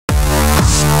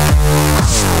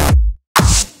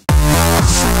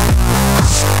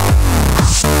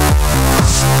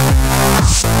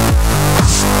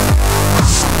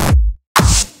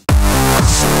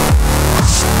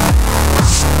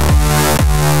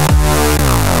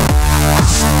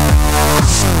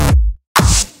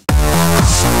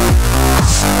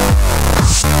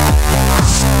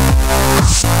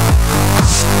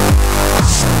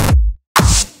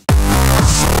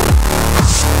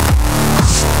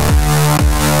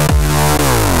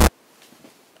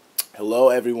Hello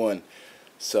everyone.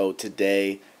 So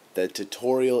today the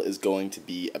tutorial is going to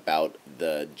be about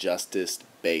the Justice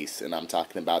bass, and I'm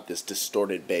talking about this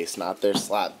distorted bass, not their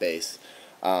slap bass.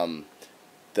 I've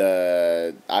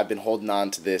been holding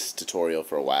on to this tutorial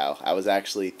for a while. I was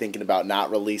actually thinking about not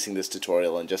releasing this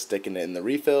tutorial and just sticking it in the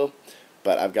refill,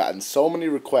 but I've gotten so many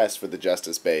requests for the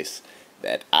Justice bass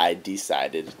that I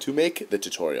decided to make the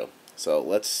tutorial. So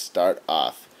let's start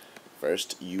off.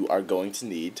 First, you are going to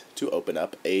need to open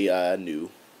up a new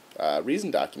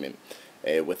Reason document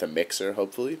with a mixer,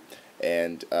 hopefully,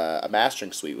 and a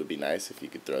mastering suite would be nice if you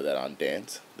could throw that on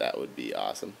Dance. That would be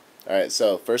awesome. Alright,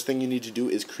 so first thing you need to do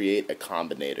is create a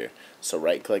Combinator. So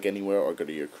right-click anywhere or go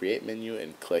to your Create menu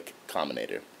and click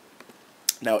Combinator.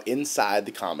 Now inside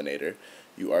the Combinator,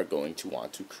 you are going to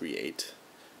want to create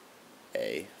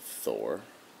a Thor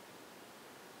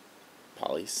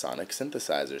polysonic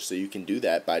synthesizer. So you can do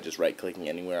that by just right-clicking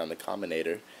anywhere on the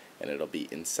Combinator and it'll be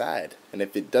inside. And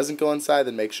if it doesn't go inside,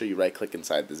 then make sure you right-click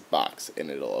inside this box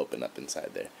and it'll open up inside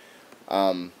there.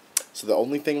 So the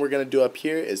only thing we're going to do up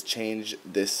here is change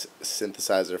this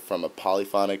synthesizer from a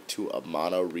polyphonic to a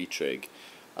mono retrig.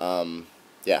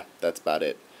 Yeah, that's about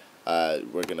it.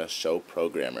 We're going to show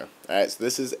programmer. Alright, so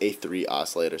this is a 3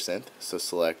 oscillator synth. So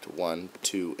select 1,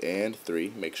 2, and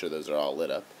 3. Make sure those are all lit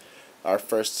up. Our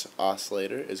first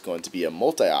oscillator is going to be a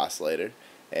multi-oscillator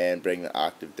and bring the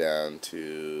octave down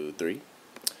to 3.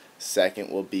 Second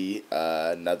will be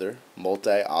another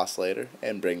multi-oscillator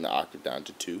and bring the octave down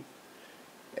to 2.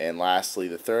 And lastly,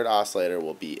 the third oscillator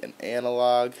will be an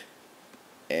analog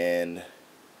and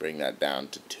bring that down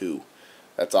to 2.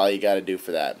 That's all you got to do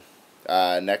for that.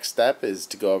 Next step is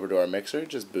to go over to our mixer,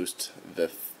 just boost the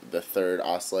third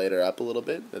oscillator up a little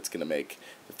bit. That's going to make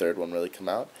the third one really come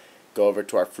out. Go over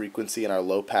to our frequency and our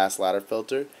low pass ladder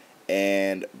filter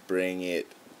and bring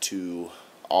it to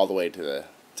all the way to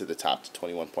the top to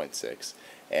 21.6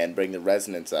 and bring the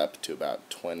resonance up to about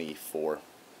 24.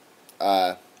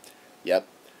 Yep.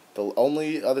 The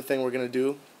only other thing we're going to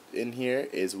do in here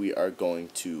is we are going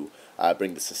to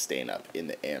bring the sustain up in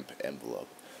the amp envelope.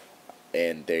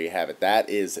 And there you have it. That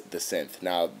is the synth.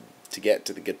 Now, to get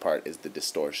to the good part is the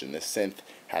distortion. This synth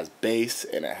has bass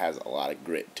and it has a lot of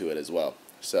grit to it as well.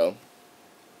 So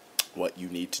what you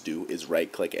need to do is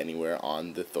right click anywhere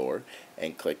on the Thor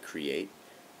and click create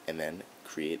and then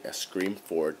create a Scream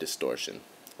 4 distortion.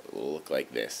 It will look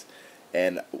like this.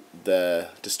 And the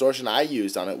distortion I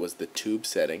used on it was the tube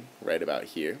setting right about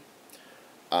here.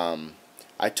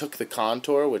 I took the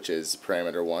contour, which is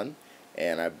parameter 1,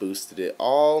 and I boosted it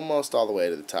almost all the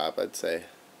way to the top. I'd say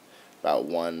about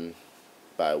 1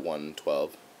 by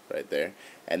 112 right there.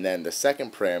 And then the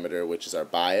second parameter, which is our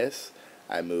bias,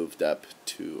 I moved up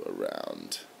to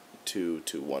around 2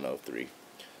 to 103.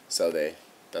 So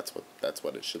that's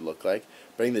what it should look like.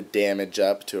 Bring the damage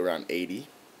up to around 80.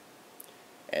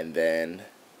 And then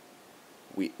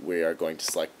we are going to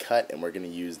select cut, and we're going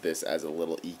to use this as a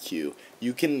little EQ.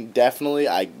 You can definitely,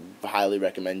 I highly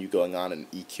recommend you going on and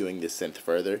EQing this synth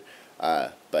further,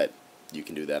 but you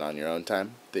can do that on your own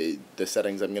time. The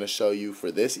settings I'm going to show you for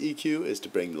this EQ is to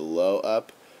bring the low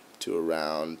up to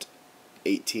around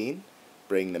 18,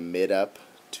 bring the mid up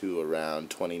to around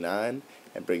 29,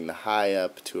 and bring the high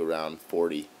up to around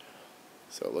 40.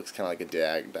 So it looks kind of like a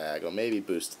diagonal. Maybe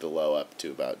boost the low up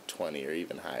to about 20 or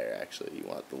even higher, actually. You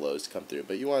want the lows to come through,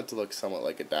 but you want it to look somewhat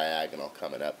like a diagonal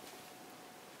coming up.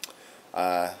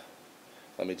 Let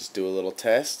me just do a little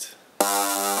test.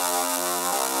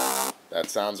 That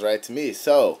sounds right to me.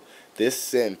 So this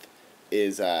synth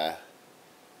is a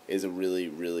really,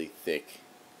 really thick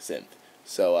synth.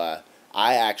 So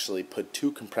I actually put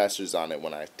 2 compressors on it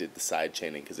when I did the side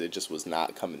chaining because it just was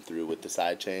not coming through with the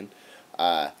side chain.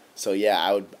 So yeah,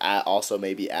 I would also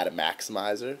maybe add a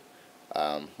maximizer.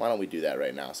 Why don't we do that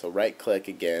right now? So right click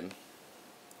again,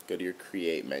 go to your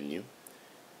create menu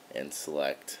and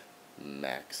select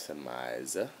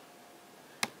maximizer.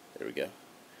 There we go.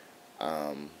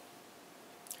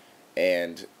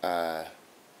 And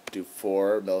do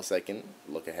 4 millisecond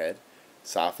look ahead,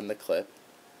 soften the clip,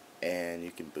 and you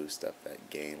can boost up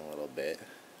that gain a little bit.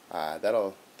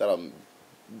 That'll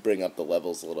bring up the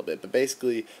levels a little bit, but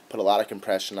basically put a lot of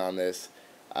compression on this.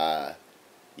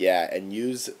 Yeah, and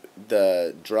use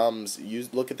the drums.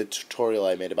 Look at the tutorial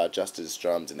I made about Justice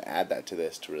drums and add that to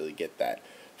this to really get that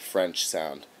French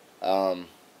sound.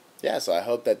 Yeah, so I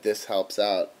hope that this helps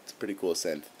out. It's a pretty cool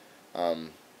synth.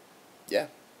 Yeah,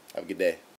 have a good day.